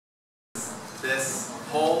this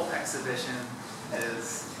whole exhibition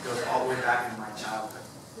goes all the way back into my childhood.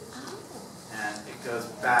 And it goes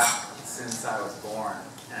back since I was born.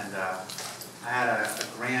 And I had a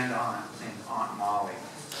grand aunt named Aunt Molly.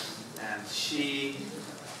 And she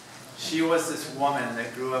was this woman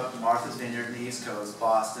that grew up in Martha's Vineyard in the East Coast,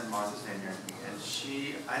 Boston, Martha's Vineyard. And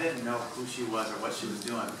I didn't know who she was or what she was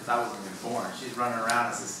doing because I wasn't even born. She's running around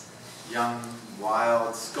as this young,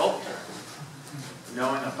 wild sculptor,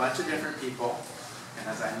 knowing a bunch of different people. And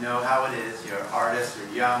as I know how it is, you're an artist,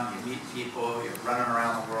 you're young, you meet people, you're running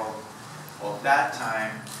around the world. Well, at that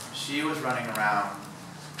time, she was running around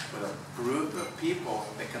with a group of people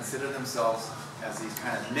that consider themselves as these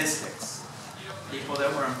kind of mystics. People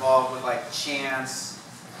that were involved with like chants,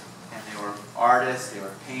 and they were artists, they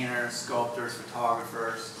were painters, sculptors,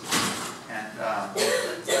 photographers. And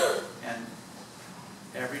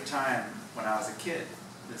every time when I was a kid,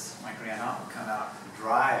 my grand aunt would come out and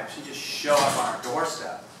drive. She'd just show up on our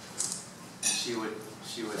doorstep, and she would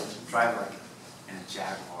drive like in a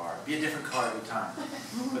Jaguar. It'd be a different car every time,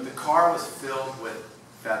 but the car was filled with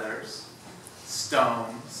feathers,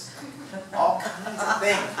 stones, all kinds of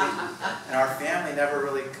things. And our family never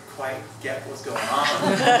really could quite get what's going on.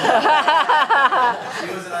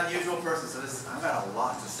 She was an unusual person, so I've got a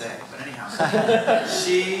lot to say. But anyhow,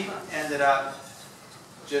 she ended up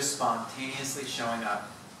just spontaneously showing up,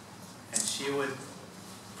 and she would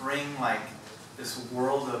bring like this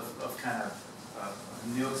world of kind of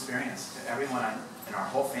new experience to everyone in our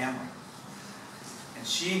whole family. And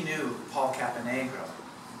she knew Paul Caponigro.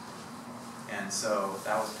 And so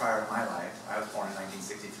that was prior to my life. I was born in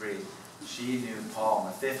 1963. She knew Paul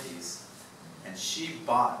in the 50s. And she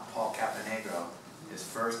bought Paul Caponigro, his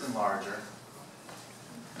first enlarger,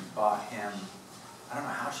 and bought him, I don't know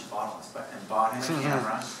how she bought all this, and bought him a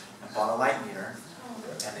camera, and bought a light meter,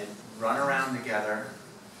 and they'd run around together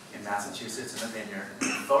in Massachusetts in the vineyard,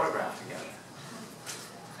 and photograph together.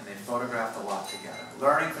 And they photographed a lot together,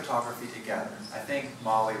 learning photography together. I think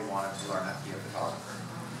Molly wanted to learn how to be a photographer.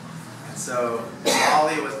 And so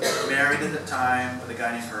Molly was married at the time with a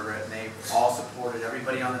guy named Herbert, and they all supported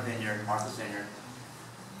everybody on the vineyard, Martha's Vineyard,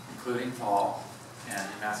 including Paul, and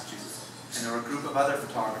in Massachusetts. And there were a group of other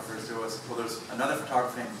photographers. There was another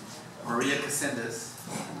photographer named Maria Casindas,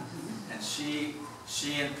 and she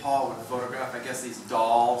and Paul would photograph, I guess, these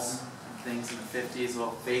dolls and things in the 50s,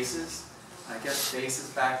 little faces. And I guess faces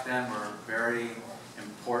back then were very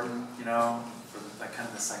important, you know, for like kind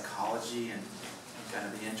of the psychology and kind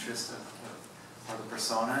of the interest of the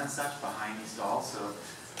persona and such behind these dolls. So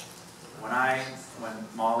when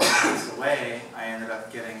Molly passed away, I ended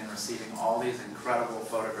up getting and receiving all these incredible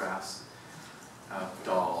photographs of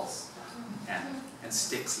dolls and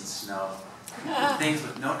sticks and snow, things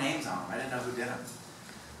with no names on them. I didn't know who did them.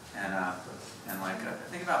 And like I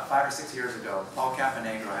think about 5 or 6 years ago, Paul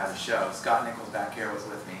Caponigro had a show. Scott Nichols back here was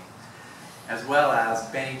with me, as well as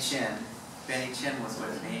Benny Chin. Benny Chin was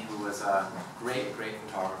with me, who was a great, great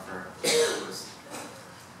photographer. Who was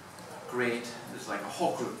great. There's like a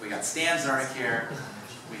whole group. We got Stan Zernick here.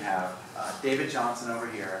 We have David Johnson over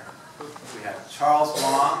here. We have Charles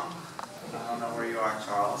Wong. I don't know where you are,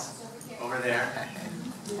 Charles. Over there.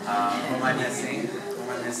 Who am I missing? Who am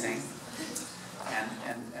I missing?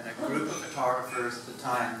 And a group of photographers at the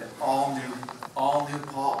time that all knew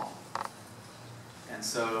Paul. And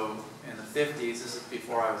so in the 50s, this is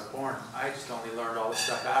before I was born, I just only learned all this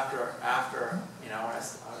stuff after you know,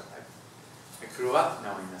 I grew up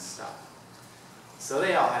knowing this stuff. So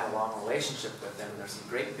they all had a long relationship with them. There's some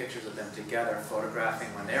great pictures of them together,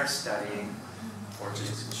 photographing when they're studying, or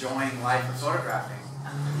just enjoying life of photographing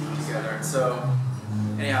together. And so,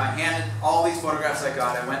 anyhow, I handed all these photographs I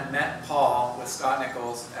got. I went and met Paul with Scott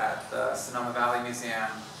Nichols at the Sonoma Valley Museum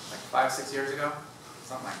like 5 or 6 years ago,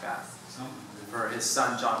 something like that, for his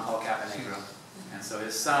son, John Paul Caponigro. And so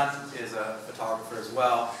his son is a photographer as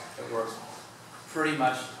well that works pretty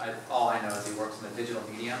much, all I know is he works in the digital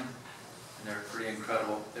medium, and they're pretty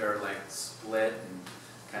incredible. They're like split and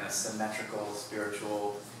kind of symmetrical,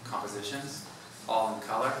 spiritual compositions, all in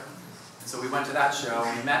color. And so we went to that show,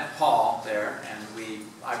 and we met Paul there, and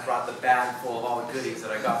I brought the bag full of all the goodies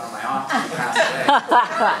that I got from my aunt who passed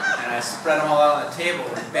away. And I spread them all out on the table,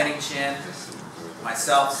 and Benny Chin,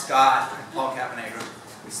 myself, Scott, and Paul Caponigro,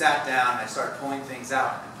 we sat down, and I started pulling things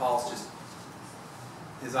out, and Paul's just,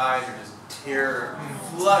 his eyes are just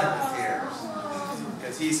flooded with tears,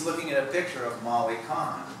 because he's looking at a picture of Molly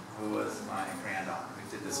Kahn, who was my grandaunt,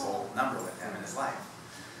 who did this whole number with him in his life.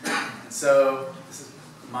 And so this is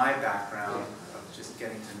my background of just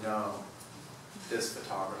getting to know this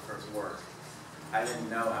photographer's work. I didn't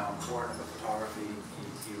know how important of a photography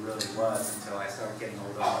he really was until I started getting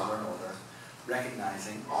older and older and older.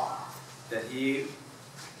 recognizing that he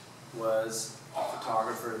was a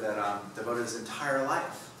photographer that devoted his entire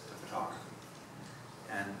life to photography.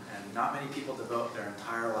 And not many people devote their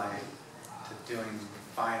entire life to doing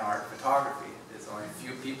fine art photography. There's only a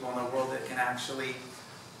few people in the world that can actually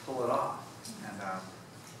pull it off. And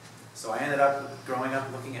so I ended up growing up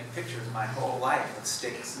looking at pictures my whole life of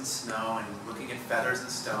sticks and snow and looking at feathers and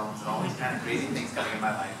stones and all these kind of crazy things coming in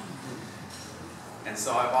my life. And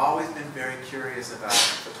so I've always been very curious about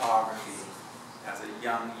photography as a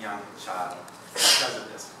young child because of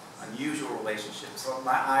this unusual relationship. So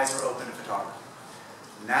my eyes were open to photography.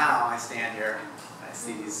 Now I stand here and I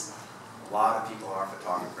see a lot of people are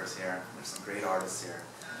photographers here. There's some great artists here.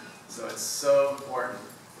 So it's so important.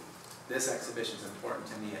 This exhibition is important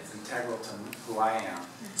to me. It's integral to who I am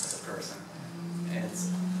as a person. And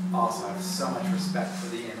it's also, I have so much respect for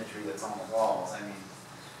the imagery that's on the walls. I mean,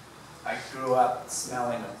 I grew up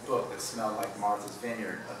smelling a book that smelled like Martha's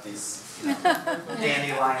Vineyard of these,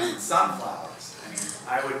 dandelions and sunflowers. I mean,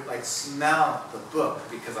 I would like smell the book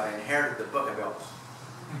because I inherited the book. I go,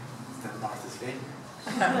 that's Martha's Vineyard.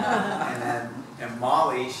 And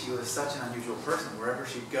Molly, she was such an unusual person. Wherever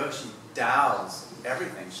she'd go, she'd douse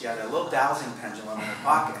everything. She had a little dowsing pendulum in her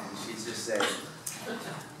pocket, and she'd just say,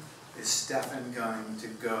 is Stefan going to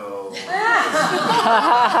go? Is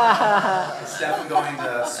Stefan going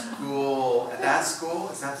to school? At that school?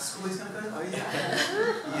 Is that the school he's going to go to? Oh,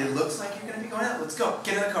 yeah. It looks like you're going to be going out. Let's go.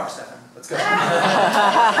 Get in the car, Stefan. Let's go. Jump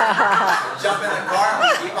in the car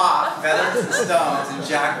and keep off feathers and stones and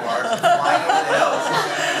jaguars and flying over the hills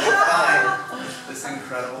and find this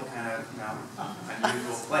incredible kind of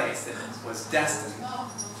unusual place that was destined.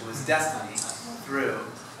 It was destiny through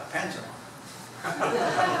a pendulum.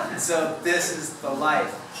 And so this is the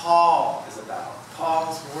life Paul is about.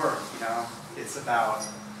 Paul's work, it's about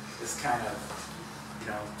this kind of,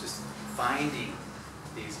 just finding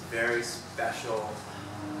these very special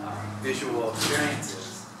visual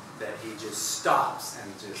experiences that he just stops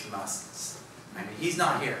and just must. I mean, he's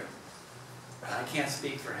not here. And I can't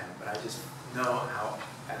speak for him, but I just know how,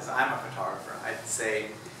 as I'm a photographer, I'd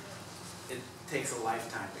say it takes a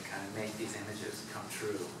lifetime to kind of make these images come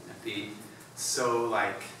true and be so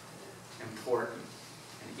important.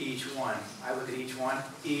 And each one, I look at each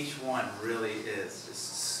one really is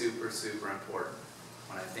just super, super important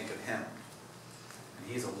when I think of him. And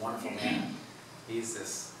he's a wonderful man. He's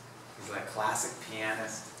like a classic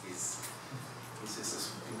pianist. He's just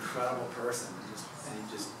this incredible person. And you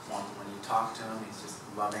just want, when you talk to him, he's just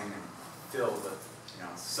loving and filled with,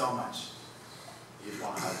 so much. You'd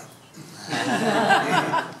want to hug him.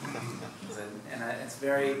 And it's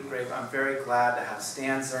very great. I'm very glad to have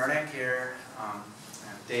Stan Zernick here, and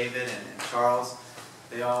David and Charles.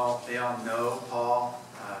 They all know Paul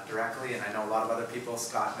directly, and I know a lot of other people.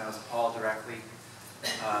 Scott knows Paul directly.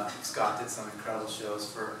 Scott did some incredible shows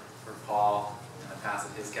for Paul in the past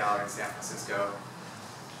at his gallery in San Francisco.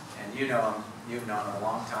 And you know him. You've known him a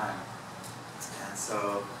long time. And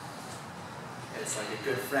so it's like a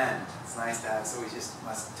good friend. It's nice to have, so we just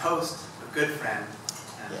must toast a good friend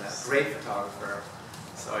and a great photographer.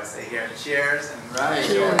 So I say here, cheers and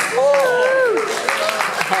cheers.